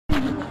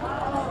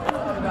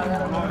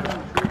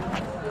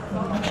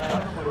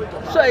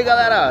aí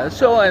galera, eu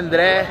sou o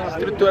André,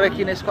 instrutor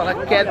aqui na escola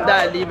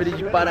Queda Livre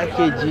de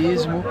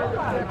Paraquedismo.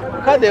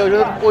 Cadê?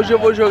 Hoje eu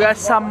vou jogar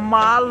essa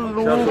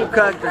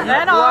maluca aqui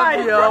do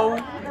avião.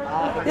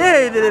 E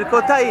aí, Delir,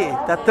 conta aí,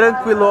 tá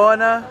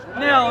tranquilona?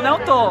 Não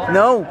tô.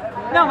 Não?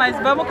 Não, mas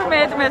vamos com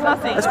medo mesmo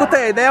assim. Mas escuta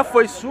aí, a ideia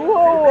foi sua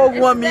ou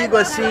algum amigo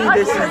assim,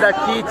 desses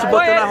daqui, te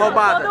botou na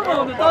roubada?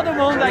 Todo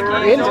mundo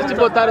aqui. Eles te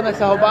botaram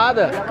nessa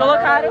roubada?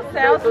 Colocaram o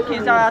Salto,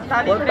 que já tá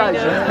ali treinando.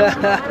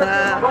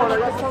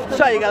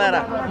 Isso aí,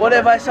 galera. Vou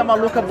levar essa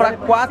maluca pra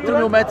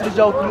 4.000 metros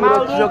de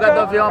altura, jogar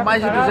do avião a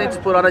mais de 200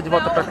 por hora de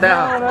volta pra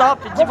terra.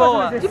 Top, de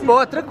boa. De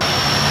boa, tranquilo.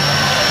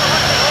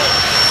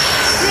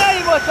 E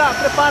aí, moça,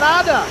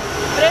 preparada?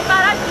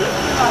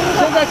 Preparadíssima.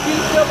 Chega aqui,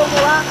 então,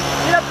 vamos lá.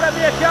 Vira pra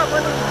mim aqui, ó,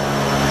 mano.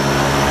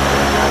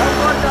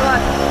 Olha lá.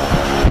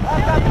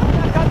 Olha a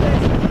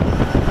cabeça.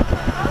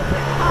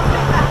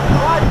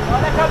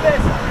 Olha a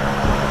cabeça.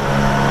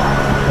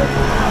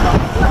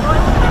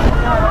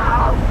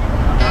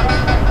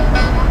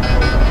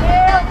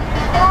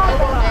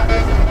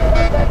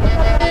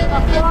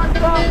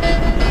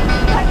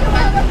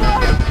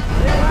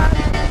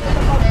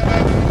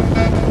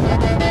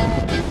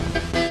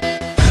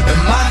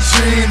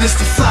 Is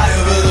to fly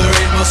over the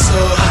rainbow so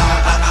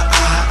high.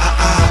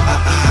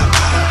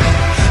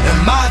 And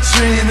my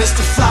dream is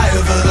to fly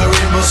over the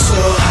rainbow so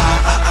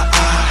high.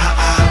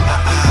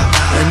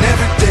 And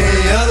every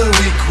day of the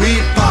week we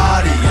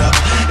party up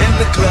in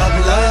the club,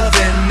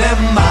 loving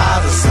them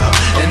models up.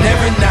 And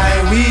every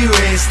night we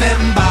raise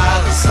them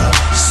bottles up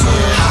so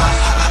high.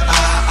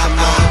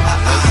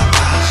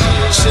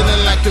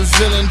 Chilling like a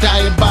villain,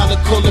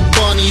 diabolical and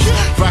bunny.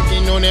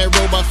 Rocking on that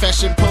robot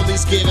fashion,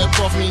 police get up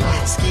off me.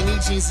 Skinny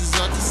jeans is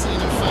all to see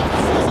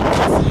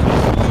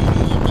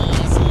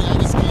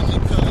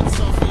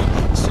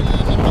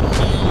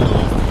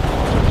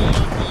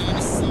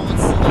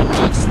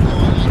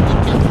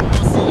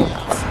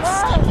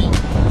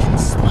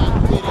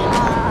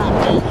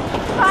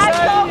Vai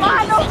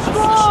tomar no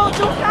cu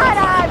do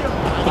caralho!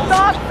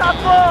 Nossa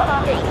porra!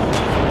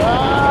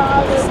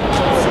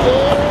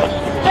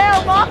 Meu,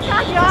 mó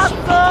cagaço!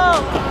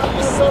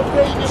 Eu sou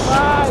bem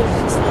demais.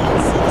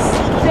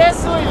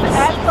 Jesus,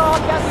 é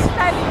top, a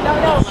vista é linda,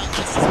 meu!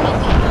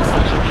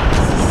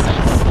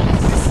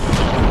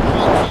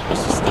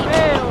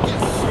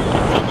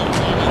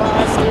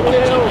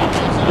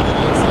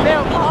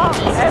 Meu, ó,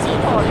 é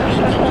foda!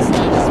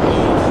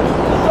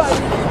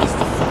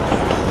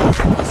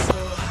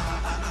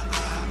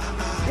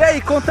 E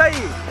aí, conta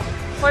aí.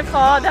 Foi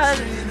foda,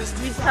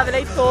 me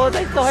estabelei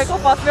toda, estou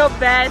recomposto meu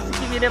best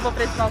que me levou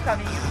pra esse mau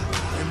caminho.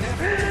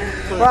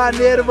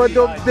 Maneiro,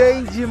 mandou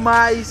bem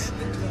demais.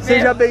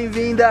 Seja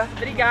bem-vinda.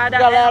 Obrigada,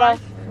 galera.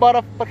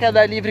 Bora pra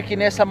Queda Livre, que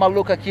nessa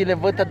maluca aqui,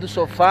 levanta do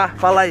sofá.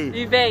 Fala aí.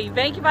 E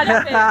vem que vale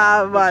a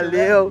pena.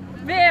 Valeu.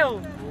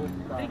 Meu,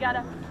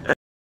 obrigada.